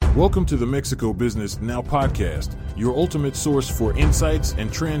Welcome to the Mexico Business Now podcast, your ultimate source for insights and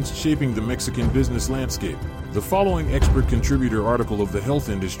trends shaping the Mexican business landscape. The following expert contributor article of the health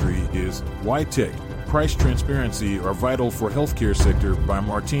industry is Why Tech, Price Transparency Are Vital for Healthcare Sector by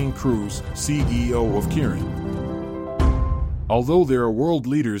Martín Cruz, CEO of Keirón. Although there are world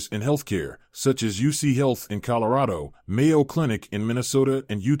leaders in healthcare, such as UC Health in Colorado, Mayo Clinic in Minnesota,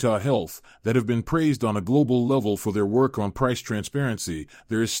 and Utah Health, that have been praised on a global level for their work on price transparency,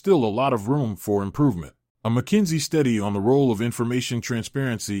 there is still a lot of room for improvement. A McKinsey study on the role of information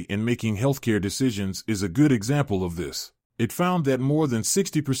transparency in making healthcare decisions is a good example of this. It found that more than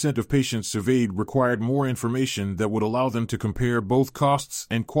 60% of patients surveyed required more information that would allow them to compare both costs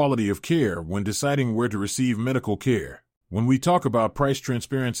and quality of care when deciding where to receive medical care. When we talk about price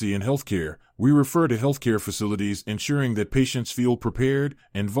transparency in healthcare, we refer to healthcare facilities ensuring that patients feel prepared,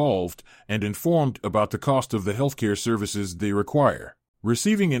 involved, and informed about the cost of the healthcare services they require.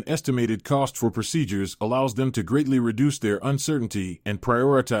 Receiving an estimated cost for procedures allows them to greatly reduce their uncertainty and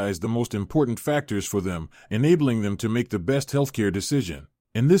prioritize the most important factors for them, enabling them to make the best healthcare decision.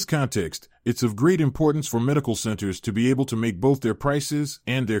 In this context, it's of great importance for medical centers to be able to make both their prices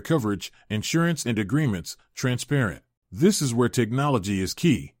and their coverage, insurance and agreements, transparent. This is where technology is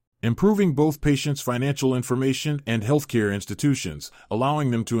key, improving both patients' financial information and healthcare institutions,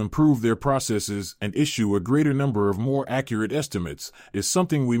 allowing them to improve their processes and issue a greater number of more accurate estimates, is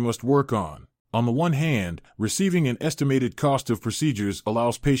something we must work on. On the one hand, receiving an estimated cost of procedures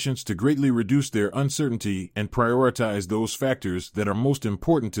allows patients to greatly reduce their uncertainty and prioritize those factors that are most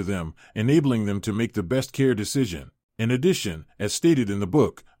important to them, enabling them to make the best care decision. In addition, as stated in the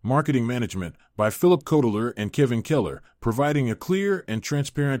book, Marketing Management, by Philip Kotler and Kevin Keller, providing a clear and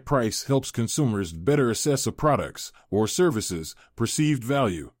transparent price helps consumers better assess a product's or services' perceived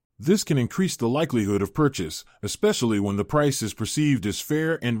value. This can increase the likelihood of purchase, especially when the price is perceived as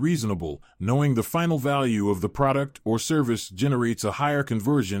fair and reasonable. Knowing the final value of the product or service generates a higher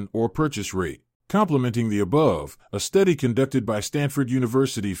conversion or purchase rate. Complementing the above, a study conducted by Stanford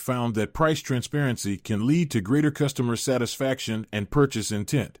University found that price transparency can lead to greater customer satisfaction and purchase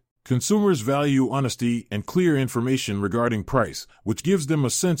intent. Consumers value honesty and clear information regarding price, which gives them a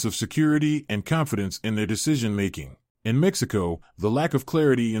sense of security and confidence in their decision-making. In Mexico, the lack of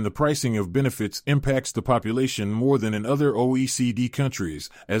clarity in the pricing of benefits impacts the population more than in other OECD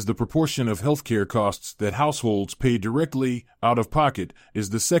countries, as the proportion of healthcare costs that households pay directly, out of pocket, is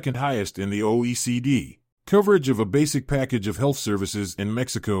the second highest in the OECD. Coverage of a basic package of health services in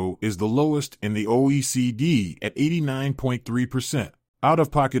Mexico is the lowest in the OECD at 89.3%.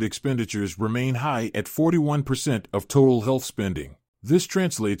 Out-of-pocket expenditures remain high at 41% of total health spending. This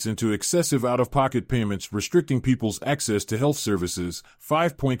translates into excessive out-of-pocket payments restricting people's access to health services.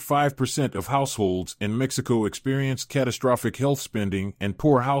 5.5% of households in Mexico experience catastrophic health spending, and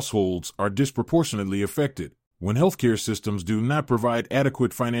poor households are disproportionately affected. When healthcare systems do not provide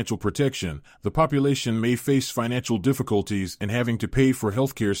adequate financial protection, the population may face financial difficulties in having to pay for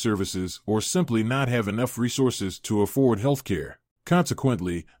healthcare services or simply not have enough resources to afford healthcare.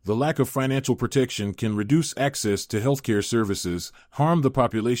 Consequently, the lack of financial protection can reduce access to healthcare services, harm the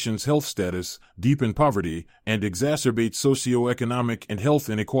population's health status, deepen poverty, and exacerbate socioeconomic and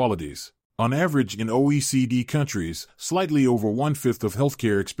health inequalities. On average in OECD countries, slightly over one-fifth of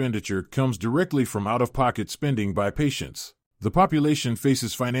healthcare expenditure comes directly from out-of-pocket spending by patients. The population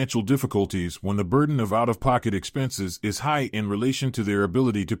faces financial difficulties when the burden of out-of-pocket expenses is high in relation to their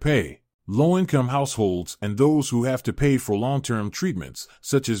ability to pay. Low-income households and those who have to pay for long-term treatments,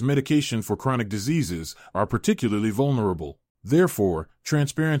 such as medication for chronic diseases, are particularly vulnerable. Therefore,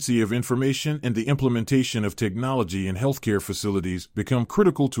 transparency of information and the implementation of technology in healthcare facilities become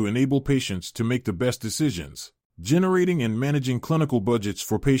critical to enable patients to make the best decisions. Generating and managing clinical budgets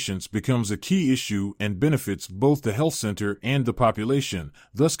for patients becomes a key issue and benefits both the health center and the population,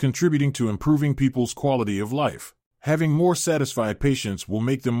 thus contributing to improving people's quality of life. Having more satisfied patients will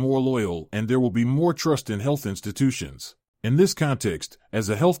make them more loyal, and there will be more trust in health institutions. In this context, as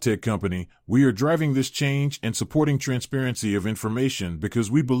a health tech company, we are driving this change and supporting transparency of information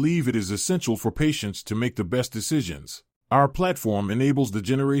because we believe it is essential for patients to make the best decisions. Our platform enables the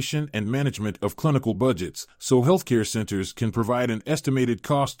generation and management of clinical budgets, so healthcare centers can provide an estimated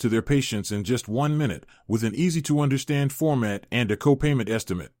cost to their patients in just 1 minute, with an easy-to-understand format and a co-payment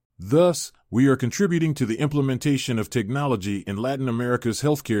estimate. Thus, we are contributing to the implementation of technology in Latin America's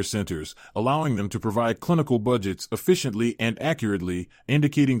healthcare centers, allowing them to provide clinical budgets efficiently and accurately,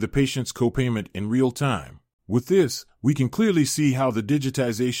 indicating the patient's copayment in real time. With this, we can clearly see how the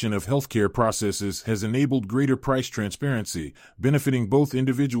digitization of healthcare processes has enabled greater price transparency, benefiting both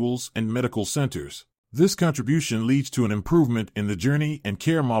individuals and medical centers. This contribution leads to an improvement in the journey and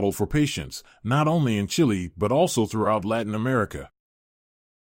care model for patients, not only in Chile but also throughout Latin America.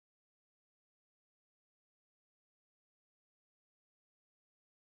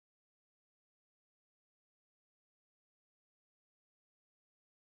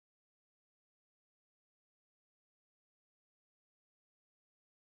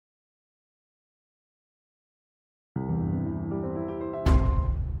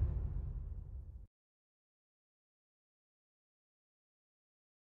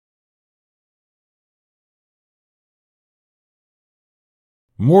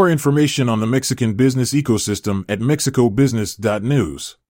 More information on the Mexican business ecosystem at mexicobusiness.news.